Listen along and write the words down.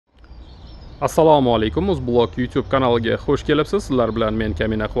Assalomu alaykum. O'zblog YouTube kanaliga xush kelibsiz. Sizlar bilan men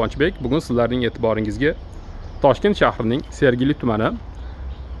Kamina Quvonchbek. Bugun sizlarning e'tiboringizga Toshkent shahrining Sergeli tumani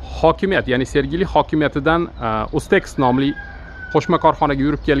hokimiyat, ya'ni Sergeli hokimiyatidan Ustex nomli qo'shma korxonaga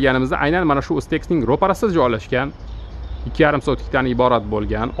yurib kelganimizda aynan mana shu Ustexning ro'parasida joylashgan 2,5 sotikdan iborat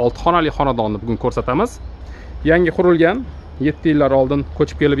bo'lgan 6 xonali xonadonni bugun ko'rsatamiz. Yangi qurilgan, 7 yillar oldin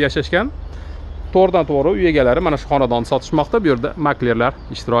ko'chib kelib yashashgan to'g'ridan to'g'ri uy egalari mana shu xonadonni sotishmoqda. Bu yerda maklerlar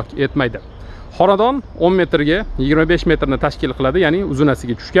ishtirok etmaydi. Xonadon 10 metrga 25 metrni tashkil qiladi, ya'ni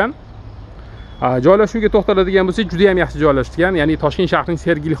uzunasiga tushgan. Joylashuvga to'xtaladigan bo'lsak, juda ham yaxshi joylashgan, ya'ni Toshkent shahrining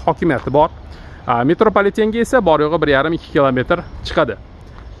Sergeli Hokimiyati bor. Metropolitenga esa bor yo'g'i 1,5-2 kilometr chiqadi.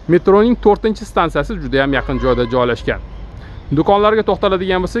 Metroning 4-stansiyasi juda ham yaqin joyda joylashgan. Do'konlarga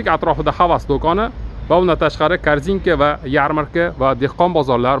to'xtaladigan bo'lsak, atrofida Havas do'koni va undan tashqari korzinka va yarmarka va dehqon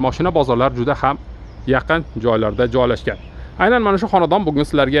bozorlar, mashina bozorlar juda ham yaqin joylarda joylashgan. Aynan mana shu xonadon bugun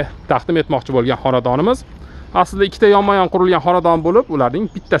sizlarga taqdim etmoqchi bo'lgan xonadonimiz. Aslida ikkita yonma-yon qurilgan xonadon bo'lib, ularning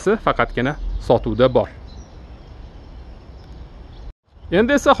bittasi faqatgina sotuvda bor.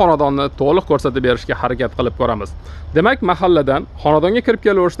 Endi esa xonadonni to'liq ko'rsatib berishga harakat qilib ko'ramiz. Demak, mahalladan xonadonga kirib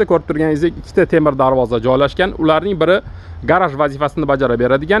kelaverishda ko'rib turganingizdek ikkita temir darvoza joylashgan. Ularning biri garaj vazifasini bajara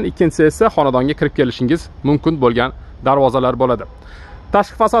beradigan, ikkinchisi esa xonadonga kirib kelishingiz mumkin bo'lgan darvozalar bo'ladi.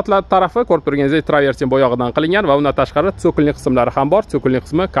 Tashqi fasadlar tarafi ko'rib turganingizdek travertin bo'yog'idan qilingan va undan tashqari tsokolli qismlari ham bor. Tsokolli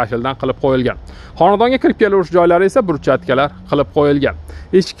qismi kafildan qilib qo'yilgan. Xonadonga kirib kelaverish joylari esa burchatkalar qilib qo'yilgan.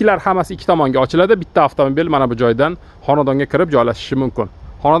 Eshiklar hammasi ikki tomonga ochiladi. Bitta avtomobil mana bu joydan xonadonga kirib joylashishi mumkin.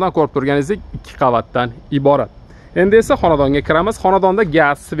 Xonadon ko'rib turganingizdek 2 qavatdan iborat. Endi esa xonadonga kiramiz. Xonadonda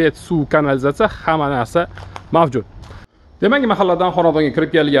gaz, svet, suv, kanalizatsiya hamma narsa mavjud. Demak, mahalladan xonadonga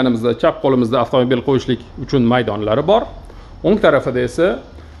kirib kelganimizda chap qo'limizda avtomobil qo'yishlik uchun maydonlari bor. O'ng tarafida esa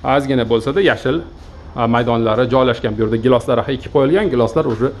ozgina bo'lsa-da yashil maydonlari joylashgan. Bu yerda giloslar ekib qo'yilgan, giloslar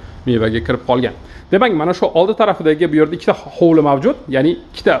уже mevaga kirib qolgan. Demak, mana shu oldi tarafidagi bu yerda ikkita hovli mavjud, ya'ni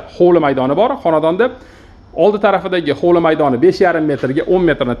ikkita hovli maydoni bor. Xonadonda oldi tarafidagi hovli maydoni 5,5 metrga 10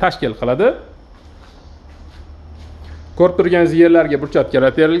 metrni tashkil qiladi. Ko'rib turganingiz yerlarga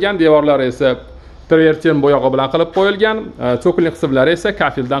burchatkalar terilgan, devorlari esa travertin bo'yog'i bilan qilib qo'yilgan, tsokolli qismlari esa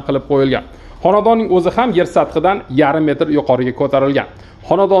kafildan qilib qo'yilgan. Xonadonning o'zi ham yer sathidan 1,5 metr yuqoriga ko'tarilgan.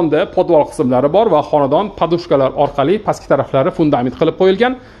 Xonadonda podval qismlari bor va xonadon podushkalar orqali pastki taraflari fundament qilib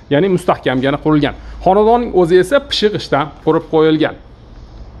qo'yilgan, ya'ni mustahkamgina qurilgan. Xonadonning o'zi esa pishiq ishdan qurib qo'yilgan.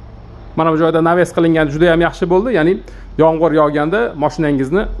 Mana bu joyda naves qilingan juda ham yaxshi bo'ldi, ya'ni yomg'ir yog'ganda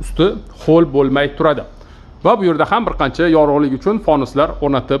mashinangizni usti ho'l bo'lmay turadi. Va bu yerda ham bir qancha yorug'lik uchun fonuslar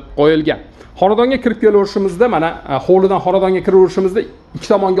o'rnatib qo'yilgan. Xonadonga kirib kelaverishimizda mana hovlidan xonadonga kiraverishimizda ikki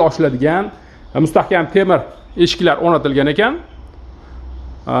tomonga ochiladigan mustahkam temir eshiklar o'rnatilgan ekan.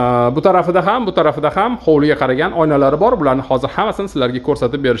 Bu tarafida ham hovliga qaragan oynalari bor. Bularni hozir hammasini sizlarga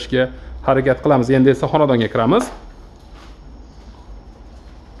ko'rsatib berishga harakat qilamiz. Endi esa xonadonga kiramiz.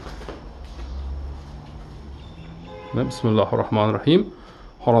 Bismillahirrohmanirrohim.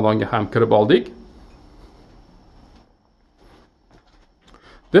 Xonadonga ham kirib oldik.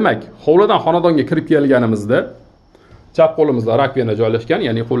 Demak, hovlidan xonadonga kirib kelganimizda chap qo'limizda rakvena joylashgan,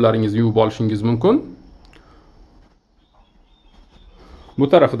 ya'ni qo'llaringizni yuvib olishingiz mumkin. Bu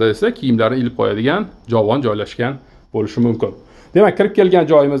tarafida esa kiyimlarni ilib qo'yadigan javon joylashgan bo'lishi mumkin. Demak, kirib kelgan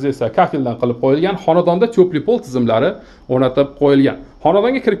joyimiz esa kafildan qilib qo'yilgan. Xonadonda cho'pli pol tizimlari o'rnatib qo'yilgan.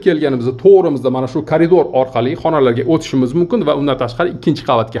 Xonadonga kirib kelganimizda to'g'rimizda mana shu koridor orqali xonalarga o'tishimiz mumkin va undan tashqari ikkinchi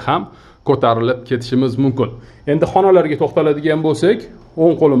qavatga ham ko'tarilib ketishimiz mumkin. Endi xonalarga to'xtaladigan bo'lsak,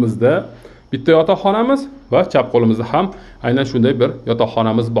 o'ng qo'limizda bitta yotoqxonamiz va chap qo'limizda ham aynan shunday bir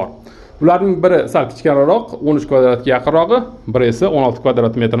yotoqxonamiz bor. Ularning biri sal kichikroq, 13 kvadratga yaqinrog'i, biri esa 16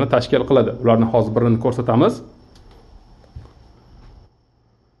 kvadrat metrni tashkil qiladi. Ularni hozir birini ko'rsatamiz.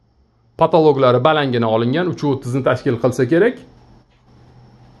 Patologlari balangina olingan, 330 ni tashkil qilsa kerak.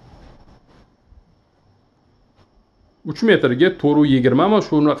 3 metrga 420 ama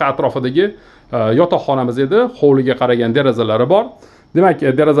shunaqa atrofidagi yotoqxonamiz edi. Hovliga qaragan derazalari bor. Demak,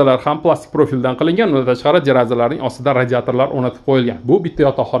 derazalar ham plastik profildan qilingan, undan tashqari derazalarning ostida radiatorlar o'rnatib qo'yilgan. Bu bitta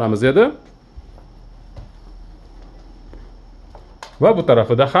yotoqxonamiz edi. Va bu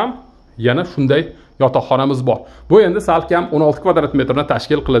tarafida ham yana shunday yotoqxonamiz bor. Bu endi salkam 16 kvadrat metrni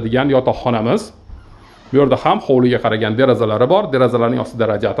tashkil qiladigan yotoqxonamiz. Bu yerda ham hovliga qaragan derazalari bor. Derazalarning ostida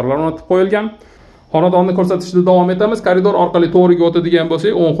radiatorlar o'rnatib qo'yilgan. Xonadonni ko'rsatishda davom etamiz. Koridor orqali to'g'riga o'tadigan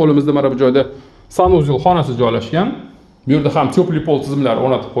bo'lsak, o'ng qo'limizda mana bu joyda sanuzul xonasi joylashgan. Bu yerda ham cho'pli pol tizimlari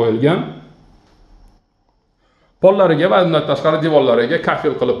o'rnatib qo'yilgan. Pollariga va undan tashqari devorlariga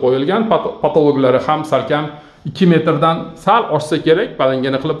kafil qilib qo'yilgan. Patologlari ham salkam 2 metrdan sal oshsa kerak,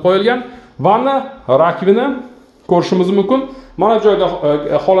 balangina qilib qo'yilgan. Vanna, rakvina ko'rishimiz mumkin. Mana bu joyda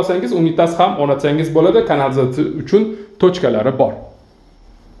xohlasangiz unitaz ham o'rnatsangiz bo'ladi. Kanalizatsiya uchun tochkalari bor.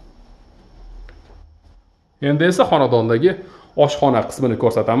 Endi esa xonadondagi oshxona qismini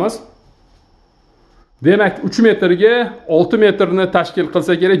ko'rsatamiz. Demak, 3 metrga 6 metrni tashkil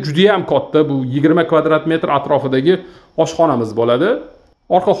qilsa kerak, juda ham katta. Bu 20 kvadrat metr atrofidagi oshxonamiz bo'ladi.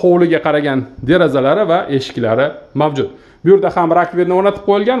 Orqa hovliga qaragan derazalari va eshiklari mavjud. Bu yerda ham rakverni o'rnatib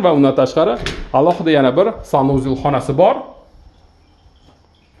qo'yilgan va undan tashqari alohida yana bir sanuzel xonasi bor.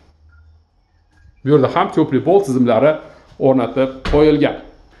 Bu yerda ham ko'pli pol tizimlari o'rnatib qo'yilgan.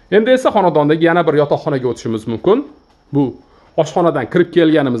 Endi esa xonadondagi yana bir yotoqxonaga o'tishimiz mumkin. Bu oshxonadan kirib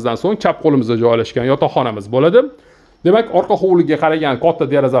kelganimizdan so'ng chap qo'limizda joylashgan yotoqxonamiz bo'ladi. Demak, orqa hovliga qaragan katta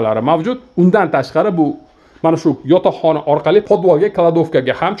derazalari mavjud. Undan tashqari bu mana shu yotoqxona orqali podvalga,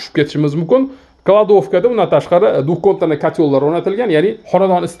 kladovkaga ham tushib ketishimiz mumkin. Kladovkada undan tashqari duxkontaning kotellar o'rnatilgan, ya'ni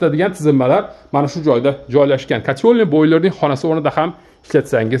xonadon isitadigan tizimlar mana shu joyda joylashgan. Kotelni boylerning xonasi o'rnida ham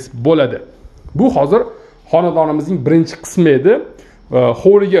ishlatsangiz bo'ladi. Bu hozir xonadonimizning birinchi qismi edi.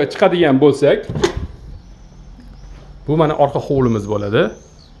 Hovliga chiqadigan bo'lsak, bu mana orqa hovlimiz bo'ladi.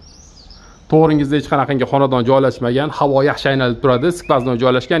 To'g'ringizda hech qanaqangi xonadon joylashmagan, havo yaxshi aynalib turadi, skvaznoy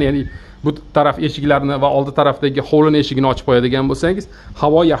joylashgan, ya'ni bu taraf eshiklarini va oldi tarafdagi hovlini eshigini ochib qo'yadigan bo'lsangiz,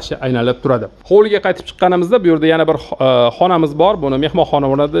 havo yaxshi aynalib turadi. Hovliga qaytib chiqqanimizda bu yerda yana bir xonamiz bor. Buni mehmonxona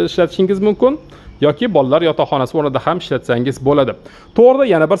o'rnida ishlatishingiz mumkin yoki bolalar yotoqxonasi o'rnida ham ishlatsangiz bo'ladi. To'g'rida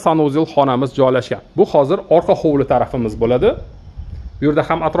yana bir sanuzel xonamiz joylashgan. Bu hozir orqa hovli tarafimiz bo'ladi. Bu yerda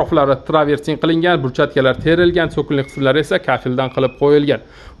ham atroflari traversing qilingan, burchatkalar terilgan, so'kinli qismlari esa kafildan qilib qo'yilgan.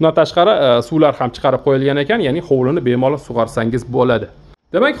 Undan tashqari suvlar ham chiqarib qo'yilgan ekan, ya'ni hovlini bemalol sug'orsangiz bo'ladi.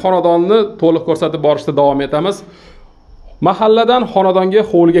 Demak, xonadonni to'liq ko'rsatib borishda davom etamiz. Mahalladan xonadonga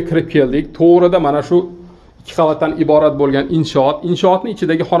hovliga kirib keldik. To'g'rida mana shu 2 qavatdan iborat bo'lgan inshootning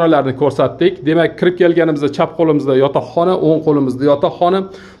ichidagi xonalarni ko'rsatdik. Demak, kirib kelganimizda chap qo'limizda yotoqxona, o'ng qo'limizda yotoqxona,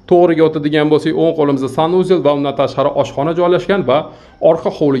 to'g'riga o'tadigan bo'lsak, o'ng qo'limizda sanuzel va undan tashqari oshxona joylashgan va orqa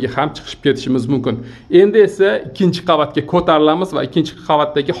hovliga ham chiqib ketishimiz mumkin. Endi esa 2-qavatga ko'tarilamiz va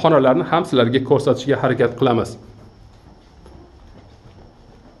 2-qavatdagi xonalarni ham sizlarga ko'rsatishga harakat qilamiz.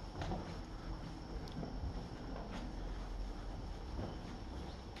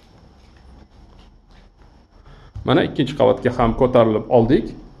 Mana 2-qavatga ham ko'tarilib oldik.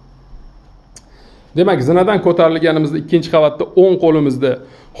 Demak, zinadan ko'tarilganimizda 2-qavatda o'ng qo'limizda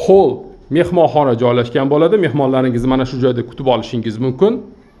hol, mehmonxona joylashgan bo'ladi. Mehmonlaringizni mana shu joyda kutib olishingiz mumkin.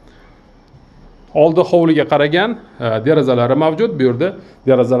 Oldi hovliga qaragan derazalari mavjud. Bu yerda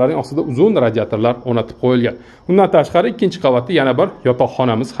derazalarning ostida uzun radiatorlar o'rnatib qo'yilgan. Undan tashqari 2-qavatda yana bir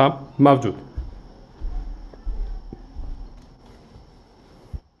yotoqxonamiz ham mavjud.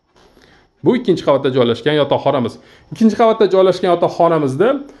 Bu 2-qavatda joylashgan yotoqxonamiz. 2-qavatda joylashgan yotoqxonamizda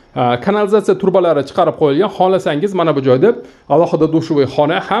kanalizatsiya turbalari chiqarib qo'yilgan. Xohlasangiz mana bu joyda alohida dushovoy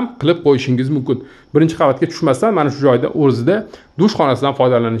xona ham qilib qo'yishingiz mumkin. 1-qavatga tushmasdan mana shu joyda o'zida dush xonasidan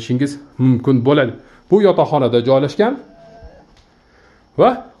foydalanishingiz mumkin bo'ladi. Bu yotoqxonada joylashgan va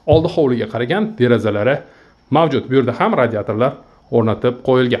oldi hovliga qaragan derazalari mavjud. Bu yerda ham radiatorlar o'rnatib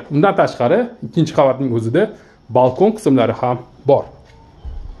qo'yilgan. Undan tashqari 2-qavatning o'zida balkon qismlari ham bor.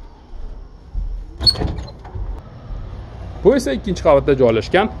 Bu esa 2-qavatda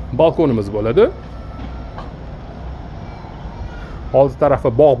joylashgan balkonimiz bo'ladi. Oldi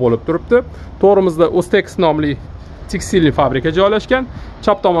tarafi bog' bo'lib turibdi. To'g'rimizda Ostex nomli tekstilniy fabrika joylashgan.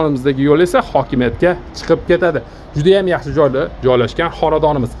 Chap tomonimizdagi yo'l esa hokimiyatga chiqib ketadi. Juda ham yaxshi joyda joylashgan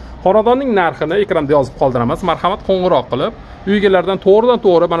xonadonimiz. Xonadonning narxini ekranda yozib qoldiramiz. Marhamat, qo'ng'iroq qilib, uy egalaridan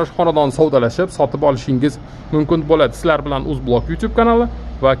to'g'ridan-to'g'ri mana shu xonadonni savdolashib, sotib olishingiz mumkin bo'ladi. Sizlar bilan Uzblog YouTube kanali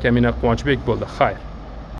va Kamina Quvonchbek bo'ldi. Xayr.